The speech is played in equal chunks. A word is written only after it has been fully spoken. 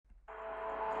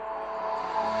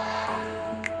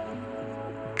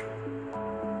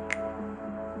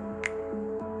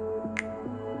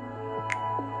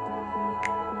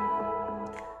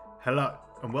Hello,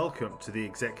 and welcome to the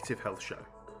Executive Health Show,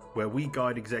 where we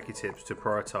guide executives to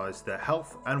prioritize their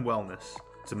health and wellness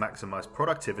to maximize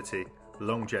productivity,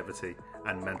 longevity,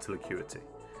 and mental acuity.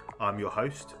 I'm your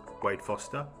host, Wade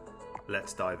Foster.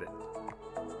 Let's dive in.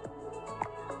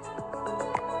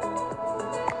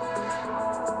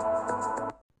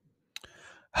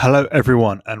 Hello,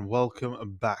 everyone, and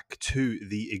welcome back to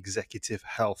the Executive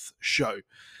Health Show.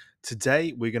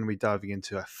 Today, we're going to be diving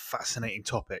into a fascinating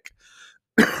topic,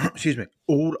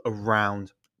 all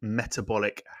around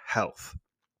metabolic health.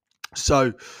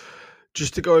 So,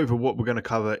 just to go over what we're going to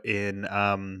cover in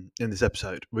this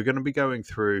episode, we're going to be going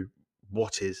through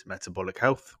what is metabolic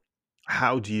health,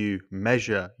 how do you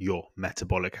measure your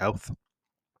metabolic health,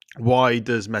 why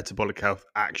does metabolic health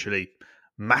actually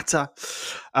matter,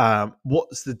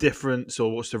 what's the difference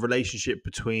or what's the relationship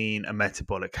between a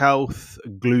metabolic health,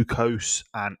 glucose,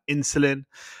 and insulin,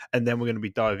 and then we're going to be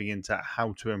diving into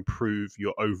how to improve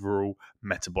your overall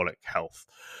metabolic health.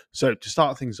 So, to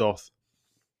start things off,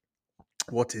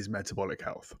 what is metabolic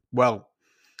health? Well,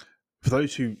 for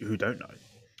those who don't know,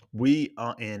 we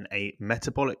are in a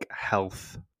metabolic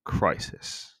health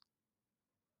crisis,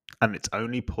 and it's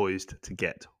only poised to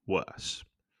get worse.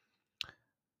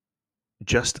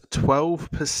 Just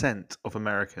 12% of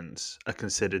Americans are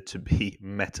considered to be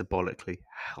metabolically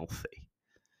healthy.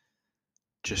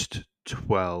 Just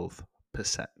 12%.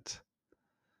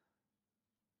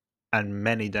 And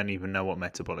many don't even know what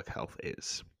metabolic health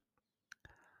is.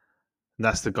 And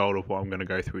that's the goal of what I'm going to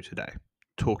go through today.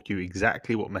 Talk to you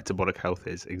exactly what metabolic health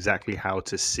is, exactly how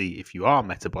to see if you are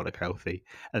metabolic healthy,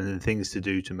 and then things to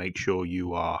do to make sure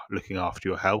you are looking after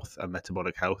your health and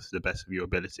metabolic health to the best of your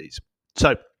abilities.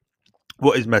 So,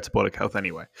 what is metabolic health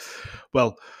anyway?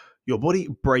 Well, your body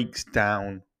breaks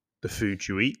down the foods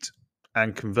you eat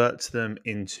and converts them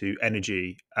into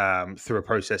energy through a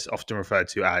process often referred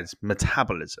to as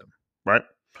metabolism, right?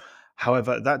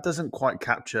 However, that doesn't quite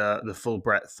capture the full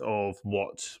breadth of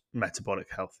what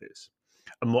metabolic health is.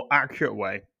 A more accurate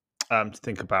way to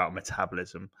think about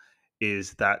metabolism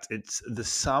is that it's the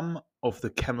sum of the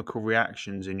chemical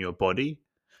reactions in your body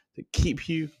that keep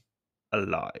you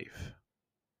alive.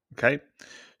 Okay,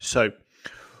 so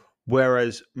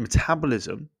whereas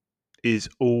metabolism is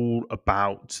all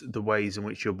about the ways in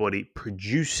which your body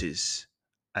produces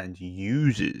and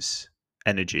uses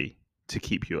energy to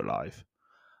keep you alive,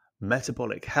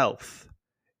 metabolic health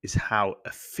is how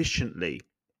efficiently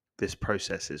this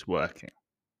process is working.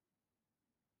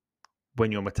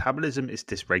 When your metabolism is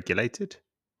dysregulated,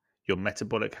 your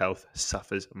metabolic health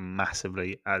suffers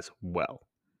massively as well.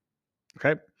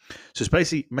 Okay, so it's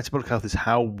basically metabolic health is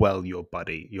how well your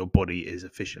body is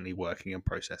efficiently working and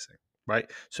processing, right?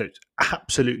 So it's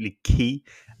absolutely key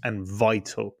and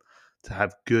vital to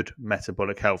have good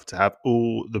metabolic health, to have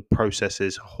all the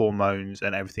processes, hormones,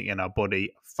 and everything in our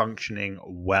body functioning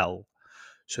well,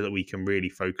 so that we can really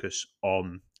focus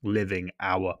on living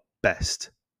our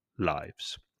best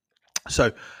lives.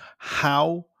 So,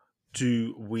 how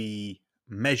do we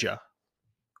measure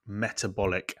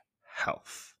metabolic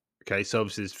health? Okay, so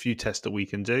obviously there's a few tests that we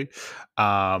can do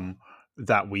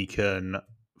that we can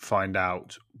find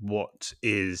out what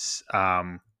is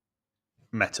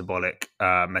metabolic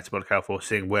health, or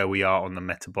seeing where we are on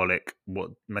the what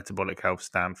metabolic health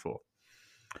stand for.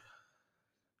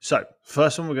 So,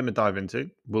 first one we're going to dive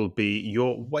into will be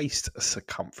your waist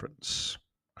circumference.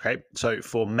 Okay, so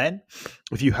for men,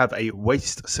 if you have a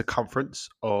waist circumference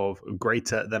of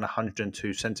greater than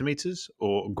 102 centimeters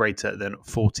or greater than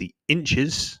 40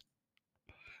 inches,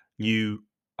 you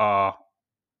are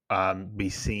be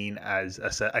seen as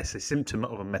a symptom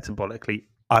of a metabolically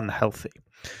unhealthy.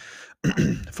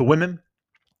 For women,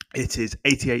 it is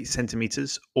 88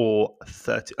 centimeters or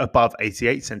above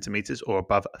 88 centimeters or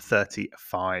above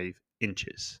 35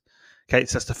 inches. Okay,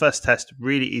 so that's the first test,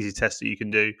 really easy test that you can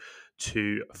do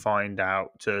to find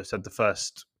out, to set the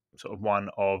first sort of one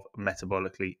of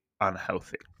metabolically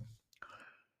unhealthy.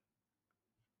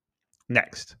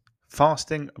 Next,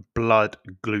 fasting blood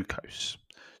glucose.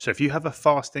 So if you have a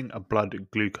fasting blood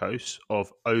glucose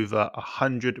of over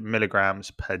 100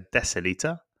 milligrams per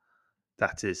deciliter,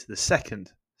 that is the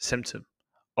second symptom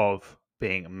of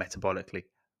being metabolically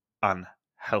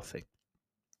unhealthy.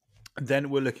 Then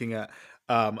we're looking at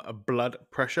blood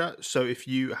pressure. So if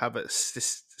you have a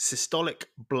systolic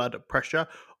blood pressure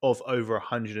of over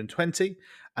 120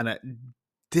 and a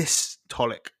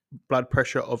diastolic blood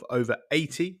pressure of over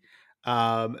 80,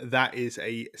 that is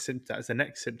a symptom. That is the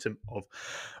next symptom of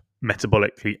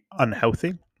metabolically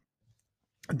unhealthy.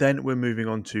 Then we're moving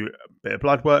on to a bit of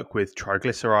blood work with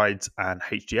triglycerides and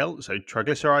HDL. So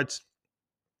triglycerides,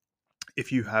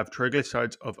 if you have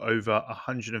triglycerides of over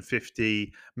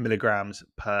 150 milligrams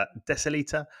per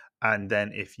deciliter, and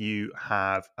then if you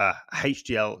have a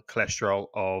HDL cholesterol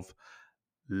of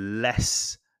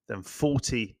less than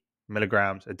 40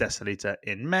 milligrams a deciliter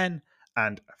in men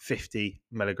and 50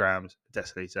 milligrams a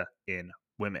deciliter in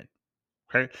women.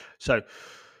 Okay, so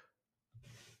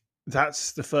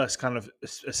that's the first kind of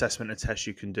assessment and test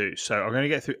you can do. So I'm going to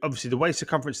get through. Obviously, the waist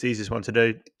circumference is the easiest one to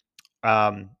do.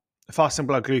 Fasting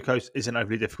blood glucose isn't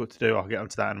overly difficult to do. I'll get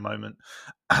onto that in a moment.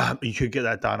 You could get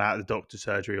that done out of the doctor's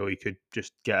surgery, or you could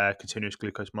just get a continuous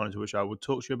glucose monitor, which I will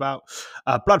talk to you about.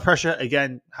 Blood pressure,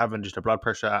 again, having just a blood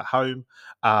pressure at home,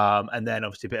 and then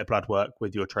obviously a bit of blood work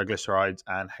with your triglycerides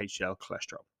and HDL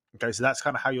cholesterol. Okay, so that's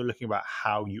kind of how you're looking about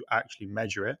how you actually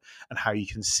measure it and how you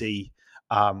can see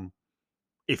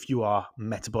if you are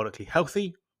metabolically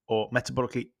healthy or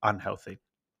metabolically unhealthy.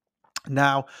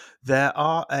 Now, there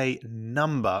are a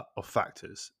number of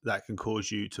factors that can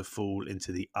cause you to fall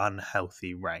into the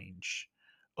unhealthy range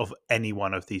of any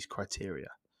one of these criteria.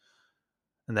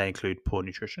 And they include poor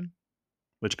nutrition,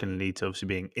 which can lead to obviously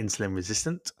being insulin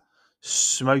resistant,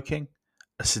 smoking,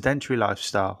 a sedentary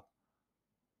lifestyle,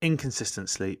 inconsistent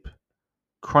sleep,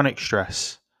 chronic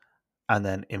stress, and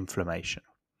then inflammation.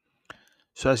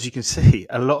 So as you can see,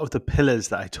 a lot of the pillars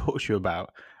that I talked to you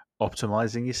about,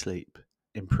 optimizing your sleep,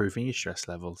 improving your stress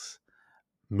levels,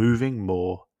 moving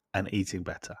more, and eating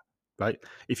better, right?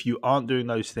 If you aren't doing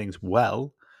those things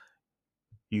well,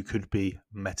 you could be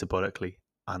metabolically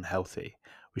unhealthy,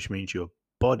 which means your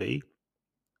body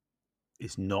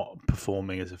is not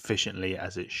performing as efficiently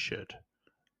as it should.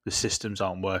 The systems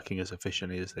aren't working as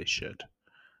efficiently as they should,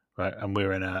 right? And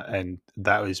and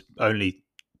that is only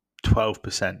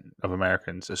 12% of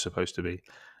Americans are supposed to be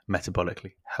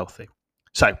metabolically healthy.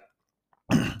 So,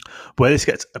 where this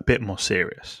gets a bit more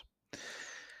serious,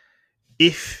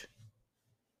 if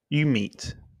you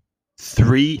meet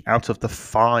 3 out of the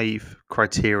 5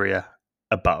 criteria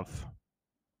above,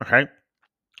 okay?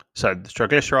 So the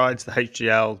triglycerides, the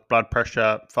HDL, blood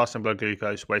pressure, fasting blood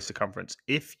glucose, waist circumference.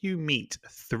 If you meet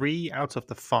 3 out of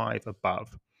the 5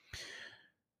 above,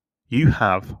 you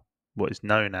have what is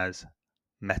known as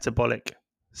metabolic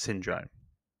syndrome.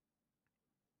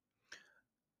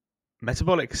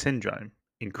 Metabolic syndrome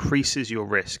increases your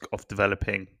risk of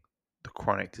developing the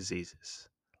chronic diseases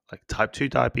like type 2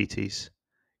 diabetes,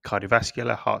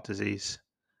 cardiovascular heart disease,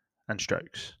 and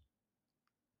strokes.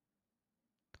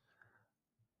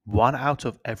 1 out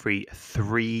of every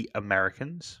 3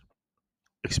 Americans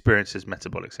experiences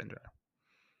metabolic syndrome,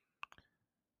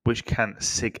 which can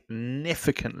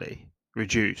significantly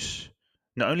reduce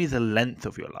not only the length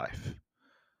of your life,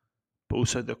 but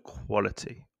also the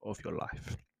quality of your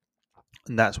life.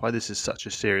 And that's why this is such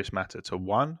a serious matter to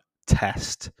 1,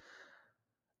 test,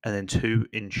 and then 2,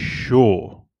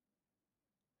 ensure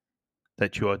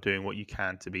that you are doing what you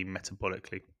can to be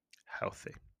metabolically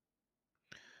healthy.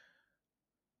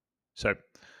 So,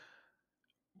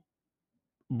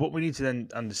 what we need to then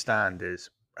understand is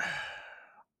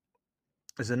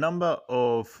there's a number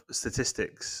of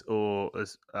statistics, or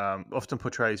as often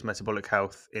portrays metabolic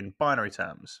health in binary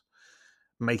terms,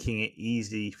 making it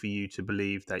easy for you to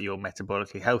believe that you're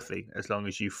metabolically healthy as long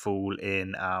as you fall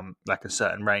in like a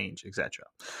certain range, etc.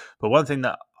 But one thing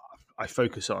that I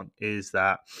focus on is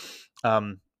that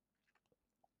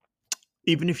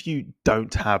even if you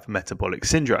don't have metabolic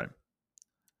syndrome,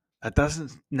 that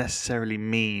doesn't necessarily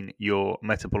mean you're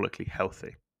metabolically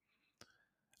healthy.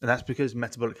 And that's because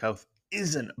metabolic health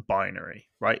isn't binary,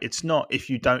 right? It's not if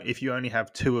you only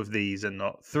have 2 of these and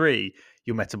not 3,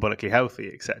 you're metabolically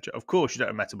healthy, etc. Of course, you don't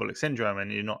have metabolic syndrome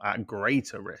and you're not at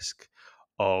greater risk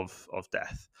of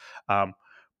death.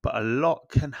 But a lot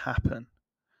can happen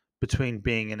between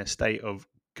being in a state of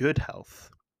good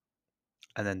health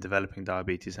and then developing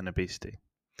diabetes and obesity.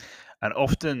 And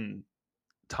often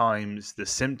times the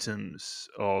symptoms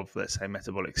of, let's say,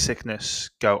 metabolic sickness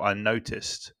go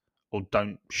unnoticed or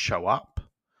don't show up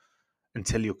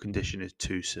until your condition is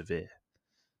too severe.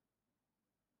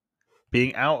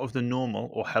 Being out of the normal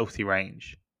or healthy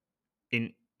range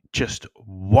in just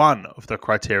one of the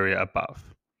criteria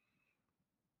above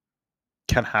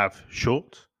can have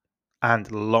short and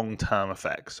long-term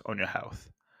effects on your health,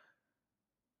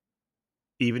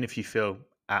 even if you feel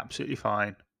absolutely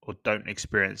fine or don't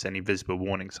experience any visible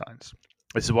warning signs.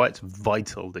 This is why it's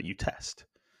vital that you test,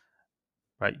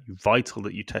 right? Vital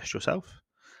that you test yourself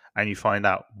and you find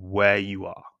out where you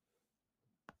are.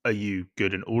 Are you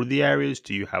good in all of the areas?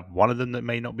 Do you have one of them that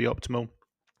may not be optimal?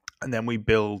 And then you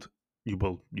build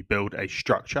a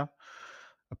structure,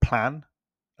 a plan,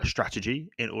 a strategy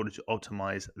in order to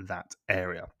optimize that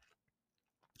area.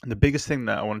 And the biggest thing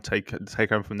that I want to take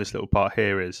home from this little part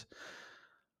here is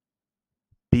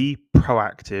be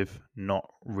proactive, not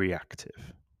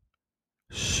reactive.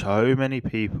 So many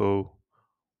people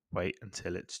wait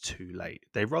until it's too late.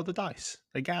 They roll the dice.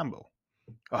 They gamble.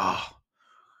 Oh,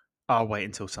 I'll wait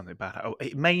until something bad. Oh,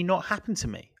 it may not happen to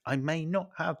me. I may not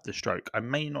have the stroke. I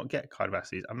may not get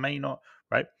cardiovascular. I may not,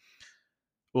 right?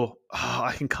 Or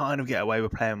I can kind of get away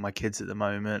with playing with my kids at the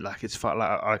moment. Like it's fun.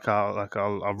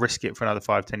 I'll risk it for another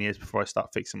 5-10 years before I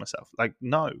start fixing myself. Like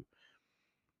no,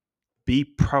 be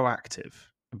proactive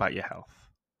about your health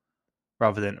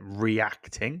rather than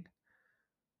reacting,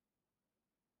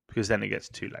 because then it gets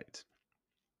too late.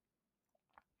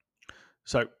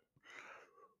 So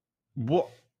what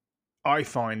I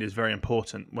find is very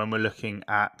important when we're looking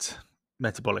at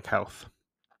metabolic health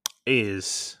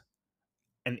is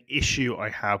an issue I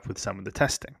have with some of the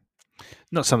testing.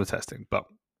 Not some of the testing, but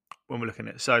when we're looking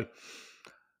at it. So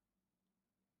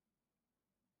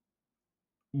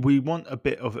we want a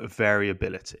bit of a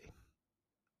variability.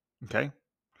 Okay.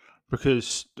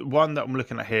 Because the one that I'm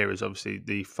looking at here is obviously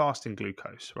the fasting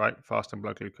glucose, right? Fasting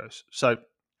blood glucose. So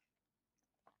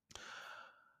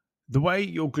the way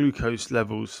your glucose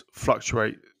levels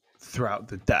fluctuate throughout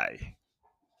the day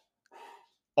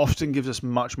often gives us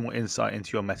much more insight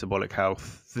into your metabolic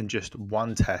health than just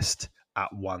one test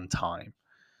at one time.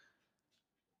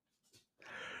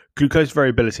 Glucose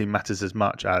variability matters as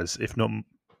much as, if not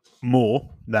more,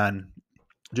 than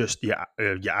just your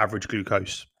average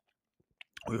glucose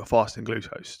or your fasting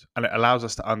glucose. And it allows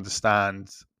us to understand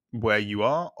where you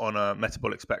are on a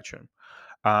metabolic spectrum.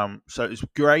 So as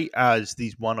great as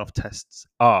these one-off tests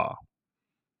are,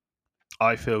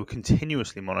 I feel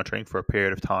continuously monitoring for a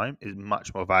period of time is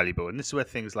much more valuable. And this is where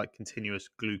things like continuous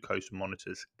glucose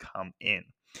monitors come in.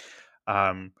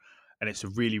 And it's a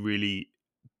really, really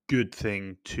good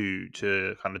thing to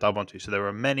kind of dive onto. So there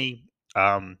are many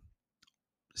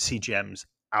CGMs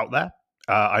out there.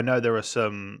 I know there are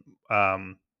some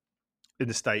in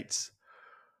the States.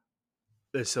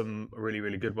 There's some really,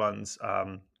 really good ones.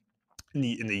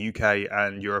 In the UK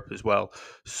and Europe as well.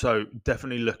 So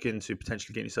definitely look into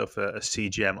potentially getting yourself a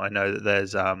CGM. I know that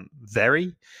there's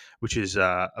Veri, which is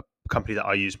a company that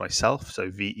I use myself. So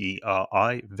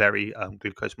VERI, Veri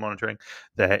glucose monitoring.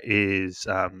 There is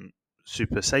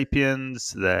Super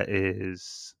Sapiens. There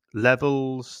is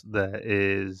Levels. There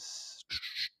is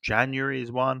January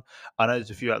is one. I know there's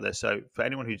a few out there. So for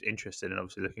anyone who's interested in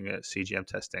obviously looking at CGM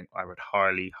testing, I would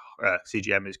highly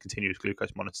CGM is continuous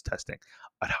glucose monitor testing.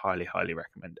 I'd highly, highly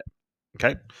recommend it.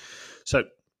 Okay. So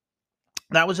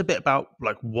that was a bit about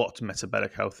like what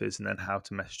metabolic health is and then how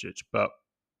to message it. But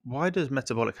why does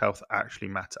metabolic health actually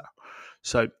matter?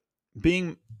 So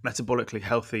being metabolically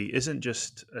healthy isn't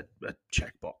just a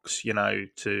checkbox,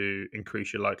 to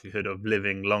increase your likelihood of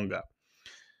living longer.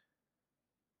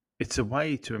 It's a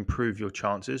way to improve your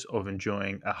chances of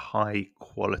enjoying a high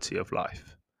quality of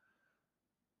life.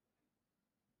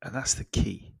 And that's the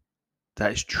key.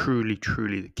 That is truly,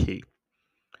 truly the key.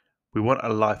 We want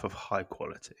a life of high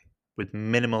quality with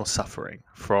minimal suffering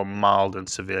from mild and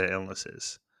severe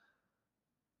illnesses.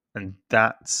 And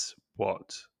that's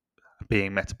what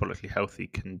being metabolically healthy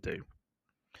can do.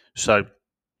 So,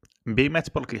 being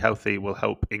metabolically healthy will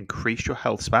help increase your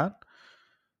health span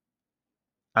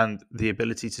and the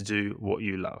ability to do what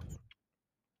you love.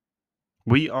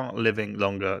 We are living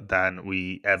longer than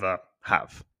we ever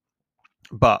have,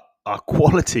 but our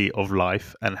quality of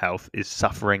life and health is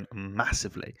suffering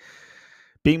massively.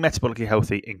 Being metabolically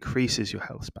healthy increases your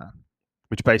health span,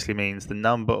 which basically means the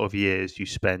number of years you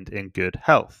spend in good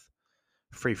health,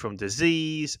 free from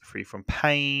disease, free from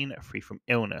pain, free from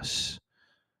illness.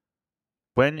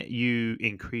 When you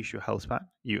increase your health span,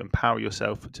 you empower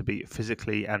yourself to be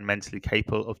physically and mentally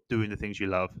capable of doing the things you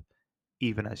love,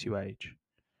 even as you age.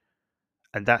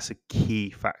 And that's a key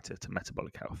factor to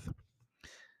metabolic health.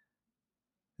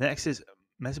 Next is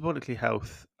metabolically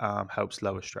health helps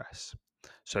lower stress.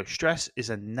 So stress is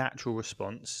a natural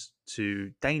response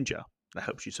to danger that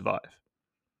helps you survive.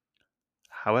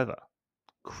 However,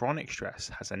 chronic stress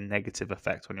has a negative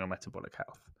effect on your metabolic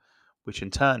health, which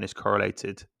in turn is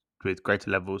correlated with greater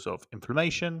levels of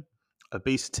inflammation,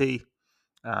 obesity,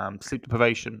 sleep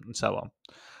deprivation, and so on.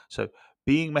 So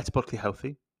being metabolically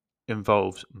healthy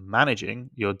involves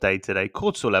managing your day-to-day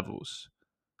cortisol levels,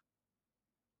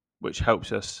 which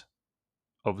helps us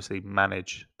obviously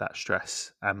manage that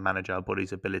stress and manage our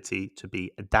body's ability to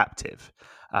be adaptive.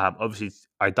 Obviously,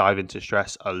 I dive into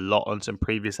stress a lot on some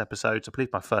previous episodes. I believe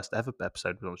my first ever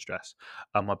episode was on stress.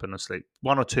 I've been on sleep.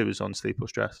 One or two is on sleep or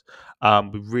stress.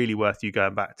 But really worth you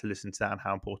going back to listen to that and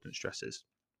how important stress is.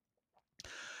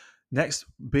 Next,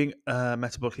 being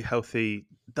metabolically healthy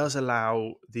does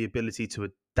allow the ability to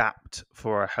adapt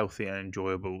for a healthy and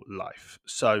enjoyable life.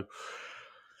 So,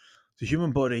 the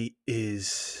human body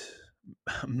is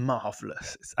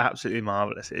marvelous. It's absolutely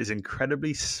marvelous. It is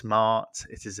incredibly smart.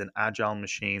 It is an agile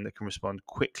machine that can respond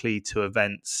quickly to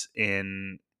events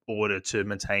in order to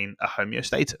maintain a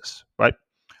homeostasis, right?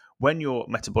 When you're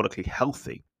metabolically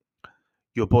healthy,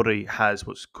 your body has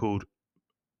what's called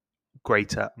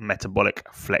greater metabolic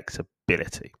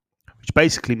flexibility, which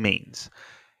basically means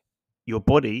your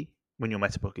body, when you're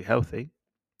metabolically healthy,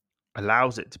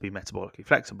 allows it to be metabolically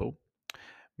flexible,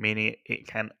 meaning it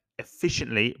can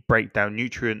efficiently break down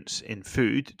nutrients in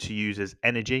food to use as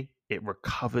energy. It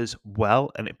recovers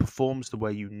well and it performs the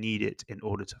way you need it in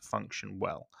order to function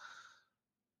well.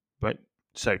 Right?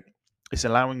 So it's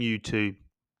allowing you to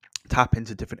tap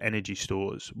into different energy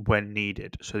stores when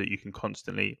needed so that you can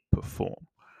constantly perform.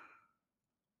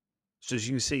 So as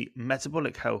you can see,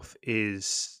 metabolic health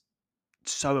is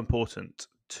so important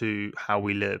to how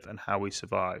we live and how we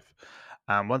survive.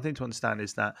 One thing to understand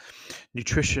is that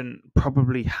nutrition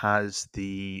probably has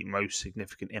the most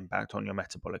significant impact on your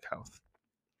metabolic health.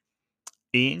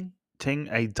 Eating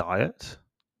a diet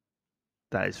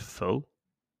that is full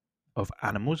of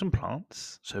animals and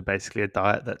plants, so basically a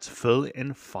diet that's full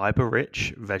in fiber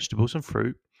rich vegetables and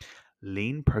fruit,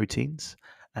 lean proteins,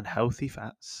 and healthy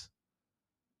fats,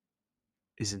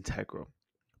 is integral.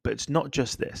 But it's not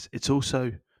just this, it's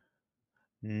also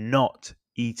not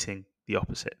eating the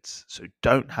opposites. So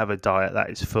don't have a diet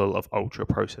that is full of ultra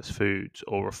processed foods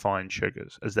or refined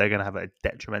sugars, as they're going to have a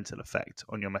detrimental effect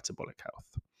on your metabolic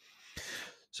health.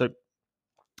 So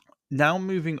now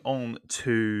moving on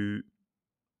to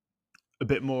a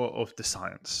bit more of the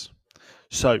science.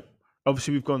 So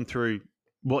obviously we've gone through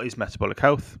what is metabolic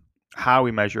health, how are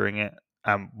we measuring it,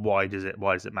 and why does it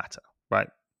matter, right?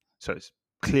 So it's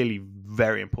clearly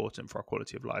very important for our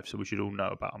quality of life. So we should all know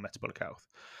about our metabolic health.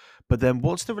 But then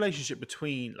what's the relationship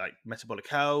between like metabolic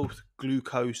health,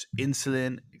 glucose,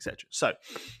 insulin, etc.? So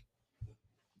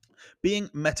being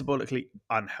metabolically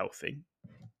unhealthy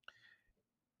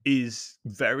is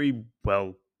very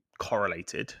well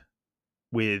correlated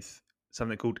with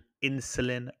something called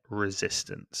insulin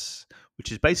resistance,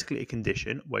 which is basically a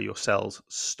condition where your cells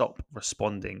stop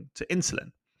responding to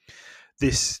insulin.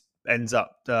 This ends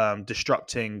up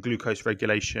disrupting glucose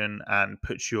regulation and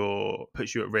puts you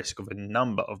at risk of a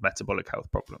number of metabolic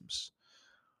health problems.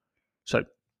 So,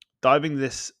 diving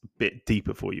this bit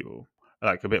deeper for you all,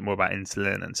 like a bit more about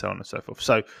insulin and so on and so forth.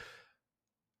 So,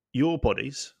 your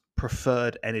body's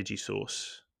preferred energy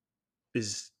source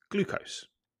is glucose,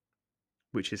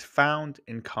 which is found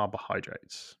in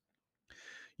carbohydrates.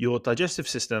 Your digestive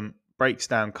system breaks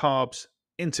down carbs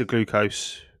into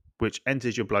glucose, which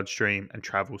enters your bloodstream and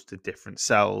travels to different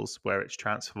cells where it's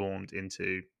transformed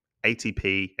into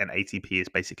ATP, and ATP is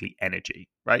basically energy,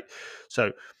 right?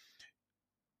 So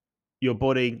your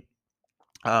body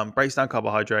breaks down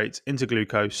carbohydrates into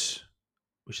glucose,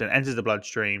 which then enters the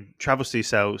bloodstream, travels to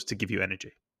cells to give you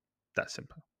energy. That's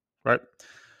simple, right?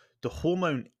 The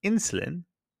hormone insulin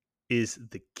is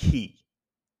the key,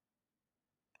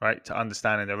 right, to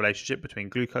understanding the relationship between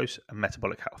glucose and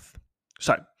metabolic health.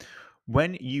 So,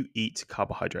 when you eat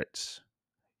carbohydrates,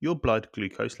 your blood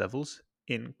glucose levels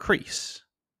increase,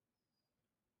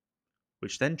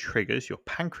 which then triggers your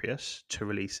pancreas to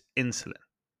release insulin.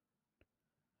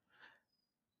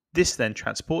 This then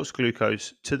transports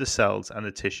glucose to the cells and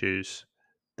the tissues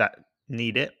that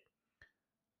need it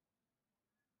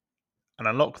and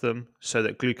unlock them so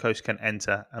that glucose can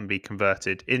enter and be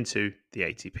converted into the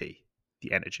ATP,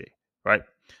 the energy, right?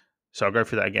 So I'll go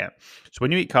through that again. So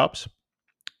when you eat carbs,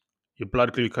 your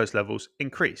blood glucose levels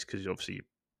increase because obviously you're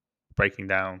breaking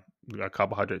down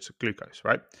carbohydrates of glucose,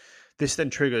 right? This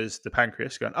then triggers the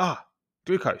pancreas going,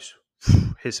 glucose,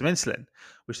 here's some insulin,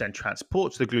 which then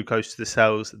transports the glucose to the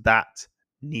cells that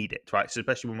need it, right? So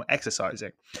especially when we're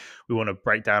exercising, we want to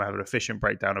break down, have an efficient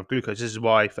breakdown of glucose. This is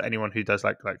why for anyone who does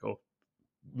like or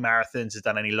marathons, has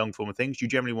done any long form of things, you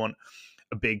generally want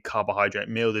a big carbohydrate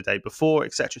meal the day before,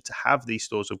 etc., to have these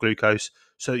stores of glucose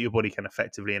so that your body can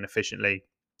effectively and efficiently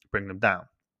bring them down.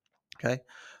 Okay.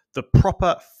 The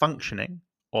proper functioning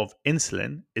of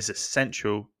insulin is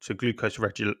essential to glucose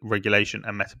regulation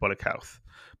and metabolic health.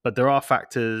 But there are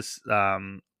factors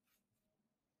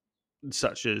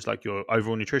such as like your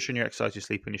overall nutrition, your exercise, your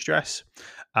sleep, and your stress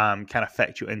can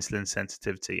affect your insulin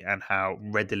sensitivity and how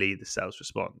readily the cells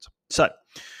respond. So,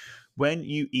 when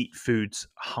you eat foods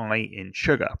high in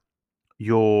sugar,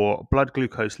 your blood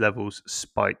glucose levels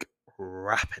spike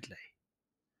rapidly,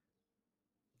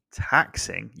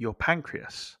 taxing your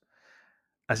pancreas.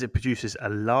 as it produces a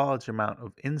large amount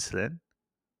of insulin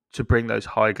to bring those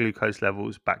high glucose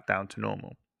levels back down to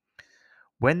normal.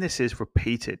 When this is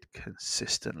repeated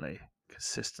consistently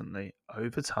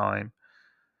over time,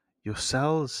 your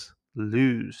cells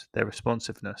lose their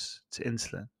responsiveness to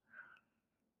insulin,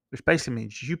 which basically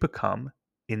means you become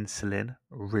insulin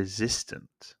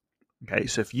resistant. Okay,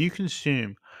 so if you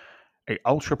consume a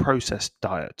ultra processed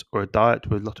diet or a diet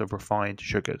with a lot of refined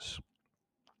sugars,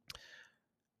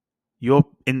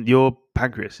 your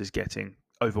pancreas is getting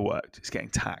overworked, it's getting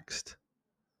taxed.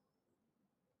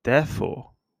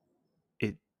 Therefore,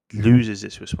 it loses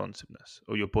its responsiveness,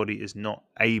 or your body is not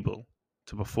able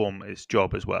to perform its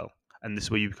job as well. And this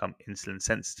is where you become insulin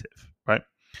sensitive, right?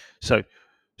 So,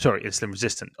 sorry, insulin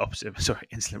resistant, opposite, sorry,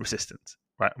 insulin resistant,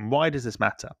 right? And why does this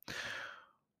matter?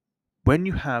 When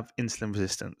you have insulin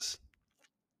resistance,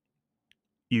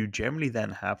 you generally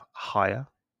then have higher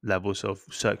levels of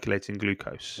circulating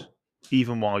glucose,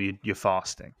 even while you're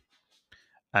fasting.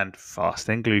 And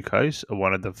fasting glucose are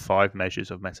one of the 5 measures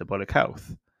of metabolic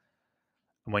health.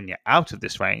 And when you're out of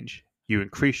this range, you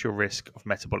increase your risk of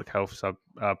metabolic health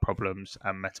problems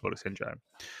and metabolic syndrome.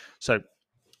 So,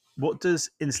 what does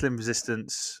insulin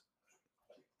resistance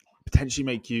potentially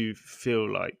make you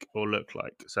feel like or look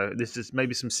like? So, this is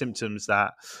maybe some symptoms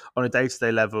that, on a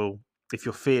day-to-day level, if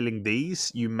you're feeling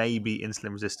these, you may be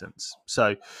insulin resistant.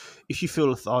 So, if you feel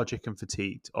lethargic and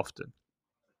fatigued often,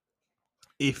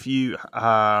 if you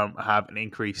have an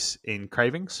increase in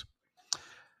cravings,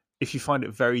 if you find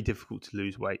it very difficult to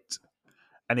lose weight,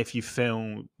 and if you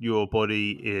feel your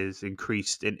body is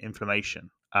increased in inflammation,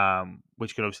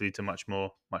 which can obviously lead to much more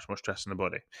stress in the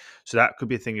body. So that could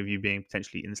be a thing of you being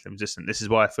potentially insulin resistant. This is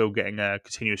why I feel getting a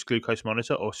continuous glucose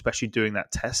monitor, or especially doing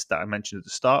that test that I mentioned at the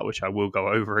start, which I will go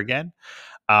over again,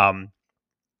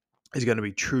 is going to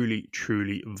be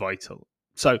truly vital.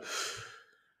 So,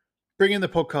 bringing the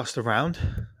podcast around,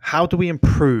 how do we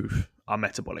improve our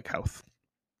metabolic health?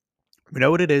 We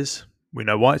know what it is. We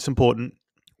know why it's important.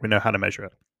 We know how to measure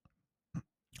it.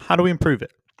 How do we improve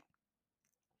it?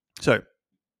 So,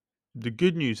 the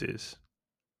good news is,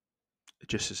 it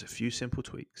just is a few simple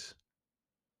tweaks.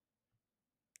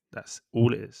 That's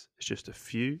all it is. It's just a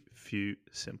few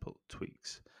simple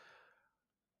tweaks.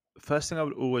 The first thing I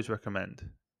would always recommend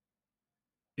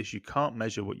is you can't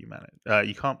measure what you manage.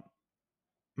 You can't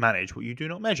manage what you do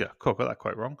not measure. Cool, got that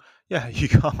quite wrong. Yeah, you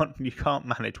can't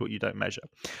manage what you don't measure.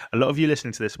 A lot of you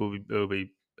listening to this will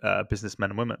be businessmen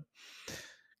and women.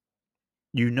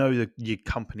 You know your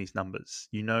company's numbers.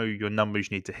 You know your numbers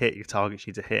you need to hit, your targets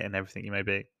you need to hit, and everything you may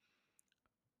be.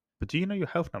 But do you know your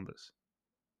health numbers?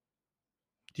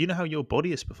 Do you know how your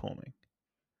body is performing?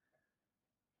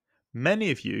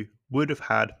 Many of you would have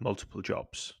had multiple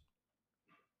jobs.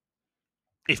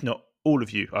 If not all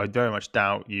of you, I very much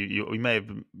doubt you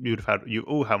you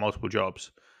all have multiple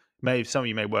jobs. Some of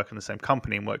you may work in the same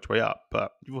company and worked your way up,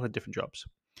 but you've all had different jobs.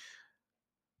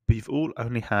 But you've all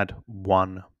only had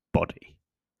one body.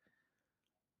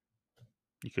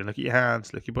 You can look at your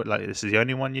hands, look at your body, like this is the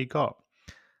only one you got.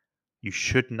 You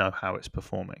should know how it's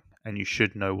performing, and you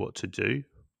should know what to do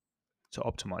to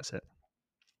optimize it.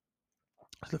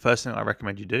 So the first thing I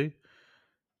recommend you do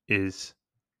is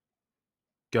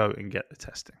go and get the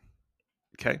testing.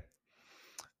 Okay.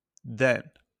 Then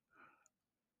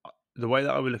the way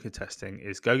that I would look at testing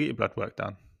is go get your blood work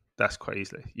done. That's quite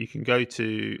easily. You can go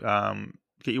to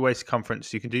get your waist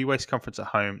circumference. You can do your waist circumference at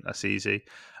home. That's easy.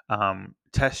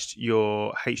 Test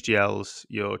your HDLs,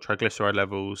 your triglyceride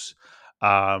levels,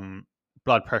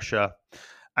 blood pressure,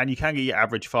 and you can get your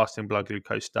average fasting blood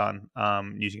glucose done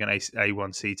using an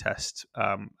A1C test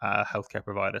at a healthcare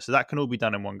provider. So that can all be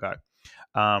done in one go.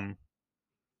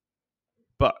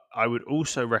 But I would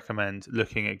also recommend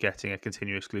looking at getting a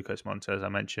continuous glucose monitor, as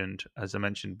I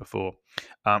mentioned before.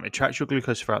 It tracks your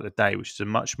glucose throughout the day, which is a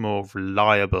much more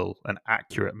reliable and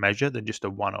accurate measure than just a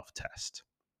one-off test.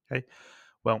 Okay,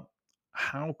 well,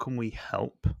 how can we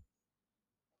help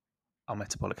our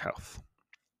metabolic health?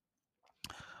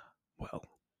 Well,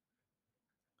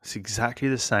 it's exactly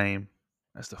the same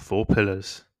as the 4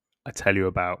 pillars I tell you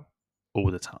about all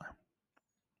the time.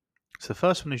 So the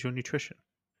first one is your nutrition.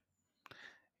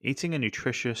 Eating a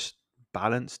nutritious,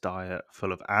 balanced diet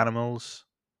full of animals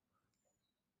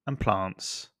and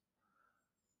plants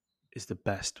is the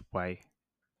best way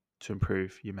to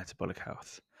improve your metabolic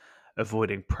health.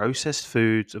 Avoiding processed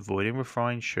foods, avoiding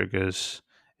refined sugars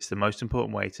is the most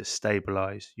important way to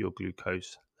stabilize your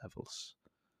glucose levels.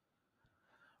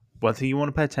 One thing you want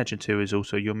to pay attention to is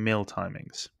also your meal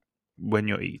timings when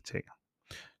you're eating.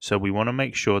 So we want to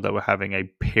make sure that we're having a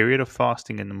period of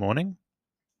fasting in the morning.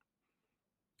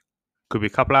 Could be a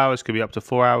couple hours, could be up to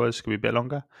 4 hours, could be a bit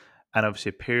longer. and obviously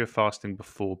a period of fasting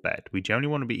before bed. We generally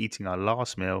want to be eating our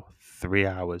last meal 3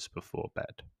 hours before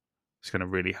bed. It's going to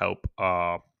really help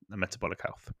our metabolic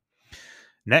health.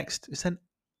 Next is then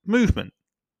movement.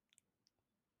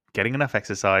 Getting enough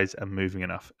exercise and moving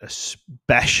enough,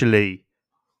 especially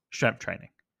strength training,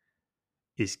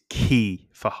 is key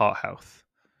for heart health,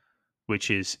 which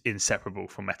is inseparable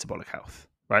from metabolic health,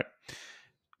 right?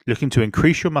 Looking to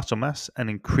increase your muscle mass and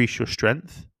increase your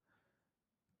strength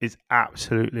is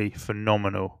absolutely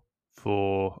phenomenal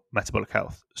for metabolic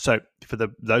health. So for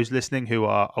those listening who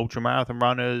are ultramarathon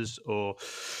runners or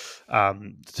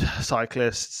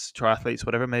cyclists, triathletes,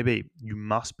 whatever it may be, you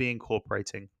must be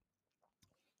incorporating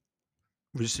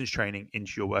resistance training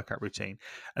into your workout routine.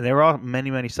 And there are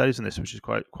many studies on this, which is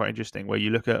quite interesting, where you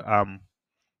look at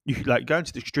you like going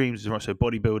to the extremes as well. So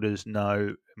bodybuilders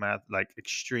know, like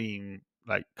extreme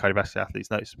like cardiovascular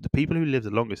athletes know. The people who live the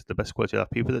longest, the best quality, are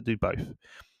people that do both,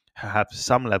 have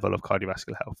some level of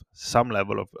cardiovascular health, some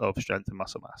level of strength and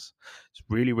muscle mass. It's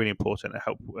really important to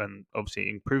help, and obviously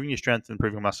improving your strength and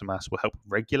improving muscle mass will help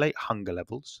regulate hunger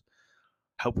levels,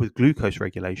 help with glucose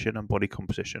regulation and body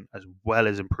composition, as well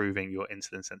as improving your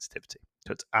insulin sensitivity.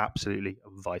 So it's absolutely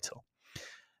vital.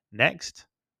 Next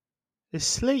is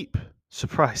sleep.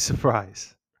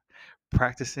 Surprise.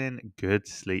 Practicing good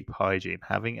sleep hygiene,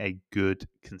 having a good,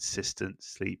 consistent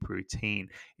sleep routine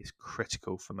is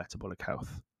critical for metabolic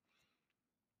health.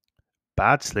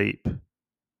 Bad sleep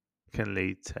can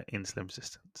lead to insulin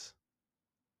resistance.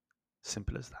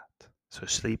 Simple as that. So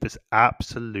sleep is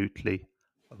absolutely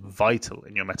vital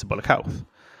in your metabolic health.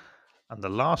 And the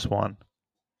last one,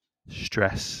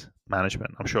 stress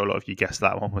management. I'm sure a lot of you guessed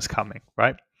that one was coming,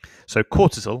 right? So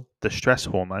cortisol, the stress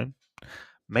hormone,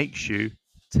 makes you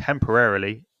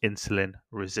temporarily insulin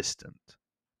resistant.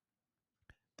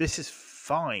 This is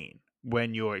fine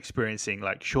when you're experiencing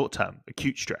like short-term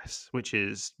acute stress, which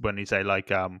is when you say like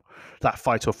that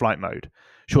fight or flight mode.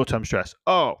 Short-term stress.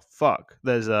 Oh fuck,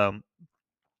 there's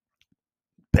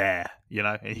bear,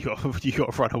 and you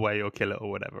got to run away or kill it or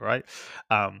whatever, right?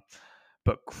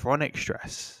 But chronic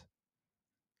stress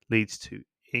leads to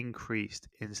increased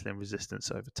insulin resistance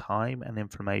over time and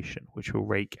inflammation, which will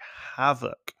wreak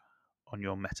havoc on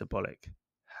your metabolic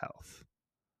health.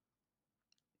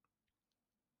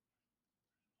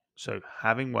 So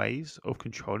having ways of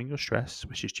controlling your stress,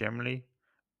 which is generally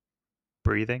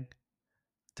breathing,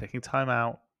 taking time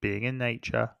out, being in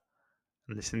nature,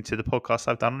 and listening to the podcasts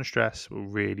I've done on stress will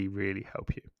really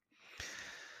help you.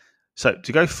 So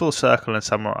to go full circle and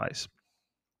summarize,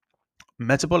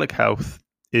 metabolic health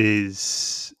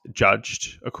is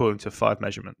judged according to 5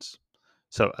 measurements.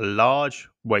 So a large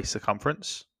waist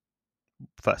circumference,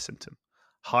 first symptom.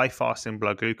 High fasting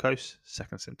blood glucose,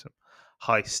 second symptom.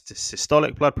 High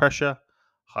systolic blood pressure,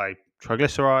 high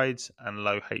triglycerides, and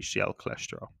low HDL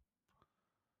cholesterol.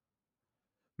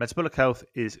 Metabolic health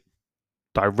is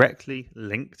directly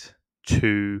linked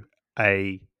to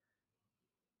a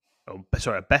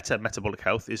better metabolic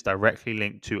health is directly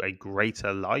linked to a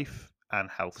greater life and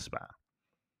health span.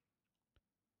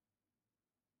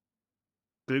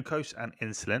 Glucose and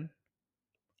insulin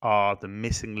are the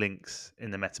missing links in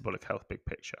the metabolic health big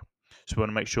picture. So we want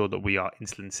to make sure that we are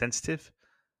insulin sensitive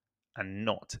and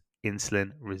not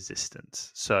insulin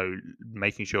resistant. So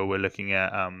making sure we're looking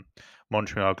at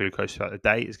monitoring our glucose throughout the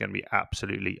day is going to be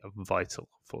absolutely vital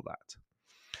for that.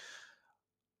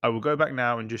 I will go back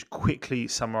now and just quickly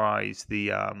summarize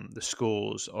the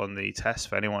scores on the test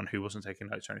for anyone who wasn't taking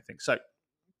notes or anything. So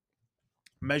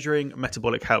measuring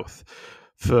metabolic health.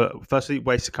 For firstly,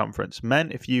 waist circumference.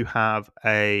 Men, if you have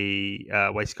a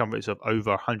waist circumference of over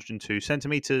 102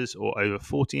 centimeters or over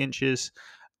 40 inches.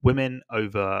 Women,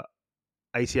 over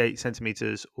 88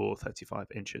 centimeters or 35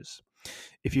 inches.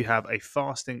 If you have a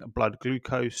fasting blood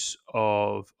glucose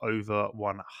of over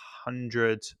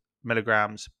 100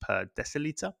 milligrams per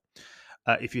deciliter.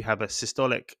 If you have a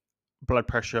systolic blood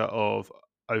pressure of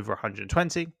over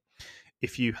 120.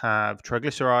 If you have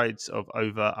triglycerides of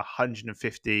over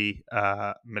 150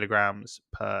 milligrams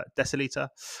per deciliter,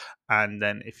 and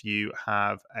then if you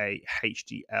have a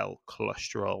HDL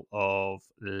cholesterol of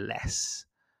less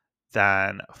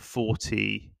than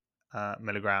 40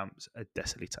 milligrams a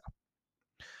deciliter.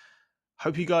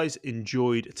 Hope you guys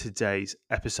enjoyed today's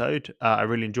episode. I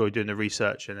really enjoyed doing the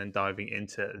research and then diving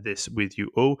into this with you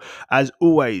all. As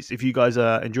always, if you guys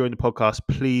are enjoying the podcast,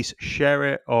 please share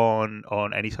it on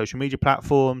any social media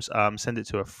platforms. Send it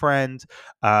to a friend.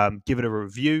 Give it a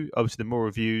review. Obviously, the more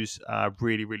reviews,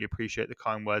 really appreciate the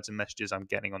kind words and messages I'm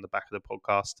getting on the back of the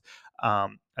podcast.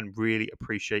 And really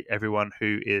appreciate everyone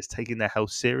who is taking their health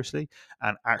seriously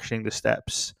and actioning the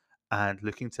steps and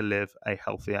looking to live a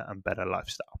healthier and better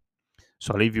lifestyle.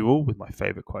 So I'll leave you all with my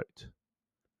favourite quote.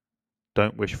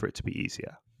 Don't wish for it to be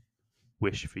easier.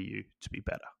 Wish for you to be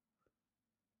better.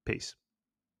 Peace.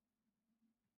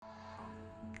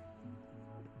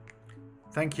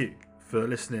 Thank you for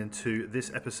listening to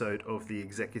this episode of the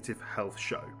Executive Health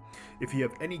Show. If you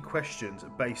have any questions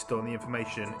based on the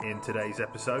information in today's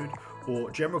episode,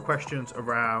 or general questions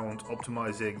around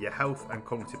optimizing your health and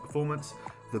cognitive performance,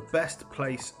 the best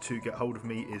place to get hold of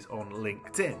me is on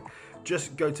LinkedIn.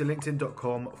 Just go to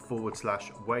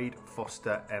linkedin.com/Wade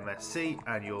Foster MSc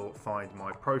and you'll find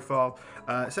my profile.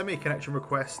 Send me a connection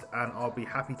request and I'll be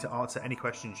happy to answer any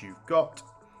questions you've got.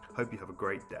 Hope you have a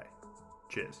great day.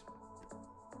 Cheers.